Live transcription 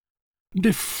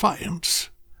Defiance.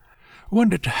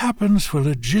 When it happens for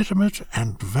legitimate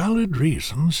and valid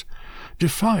reasons,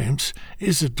 defiance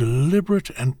is a deliberate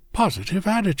and positive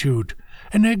attitude,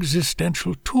 an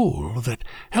existential tool that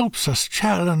helps us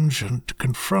challenge and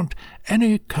confront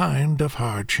any kind of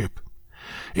hardship.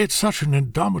 It's such an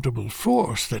indomitable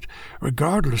force that,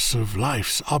 regardless of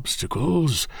life's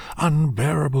obstacles,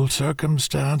 unbearable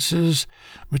circumstances,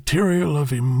 material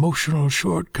of emotional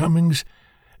shortcomings,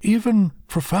 even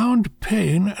profound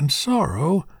pain and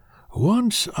sorrow,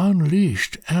 once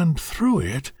unleashed and through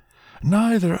it,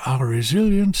 neither our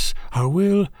resilience, our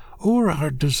will, or our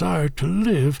desire to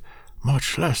live,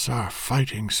 much less our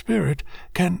fighting spirit,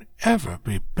 can ever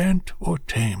be bent or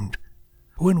tamed.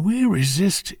 When we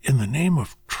resist in the name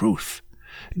of truth,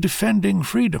 defending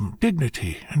freedom,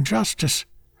 dignity, and justice,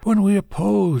 when we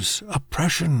oppose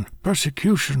oppression,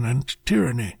 persecution, and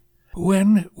tyranny,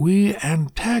 when we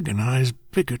antagonize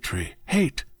bigotry,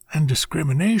 hate, and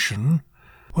discrimination,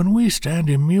 when we stand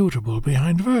immutable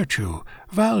behind virtue,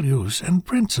 values, and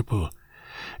principle,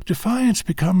 defiance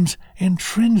becomes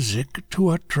intrinsic to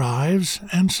what drives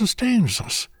and sustains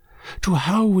us, to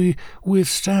how we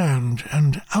withstand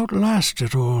and outlast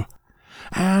it all,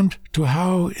 and to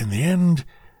how, in the end,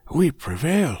 we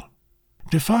prevail.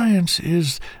 Defiance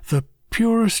is the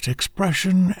purest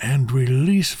expression and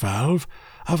release valve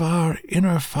of our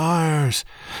inner fires,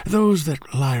 those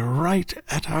that lie right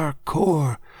at our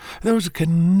core, those that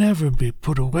can never be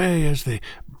put away as they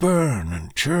burn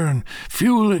and churn,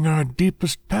 fueling our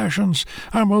deepest passions,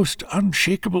 our most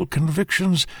unshakable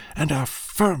convictions, and our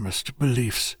firmest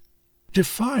beliefs.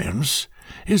 Defiance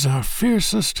is our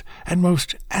fiercest and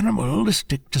most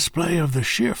animalistic display of the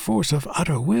sheer force of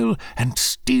utter will and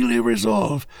steely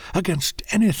resolve against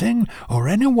anything or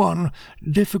anyone,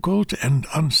 difficult and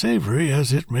unsavory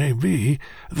as it may be,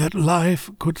 that life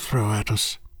could throw at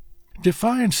us.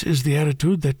 Defiance is the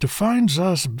attitude that defines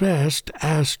us best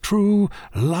as true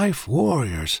life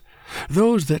warriors,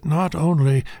 those that not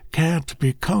only can't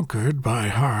be conquered by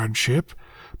hardship,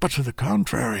 but to the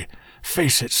contrary,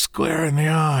 face it square in the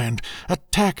eye and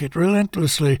attack it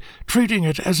relentlessly, treating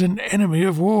it as an enemy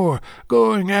of war,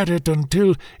 going at it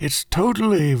until it's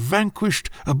totally vanquished,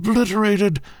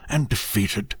 obliterated, and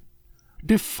defeated.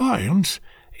 Defiance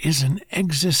is an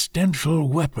existential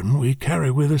weapon we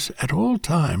carry with us at all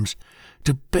times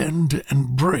to bend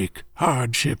and break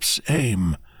hardship's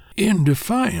aim. In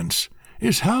defiance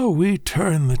is how we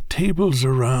turn the tables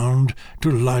around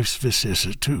to life's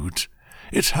vicissitudes.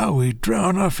 It's how we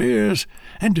drown our fears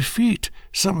and defeat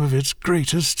some of its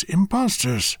greatest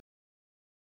impostors.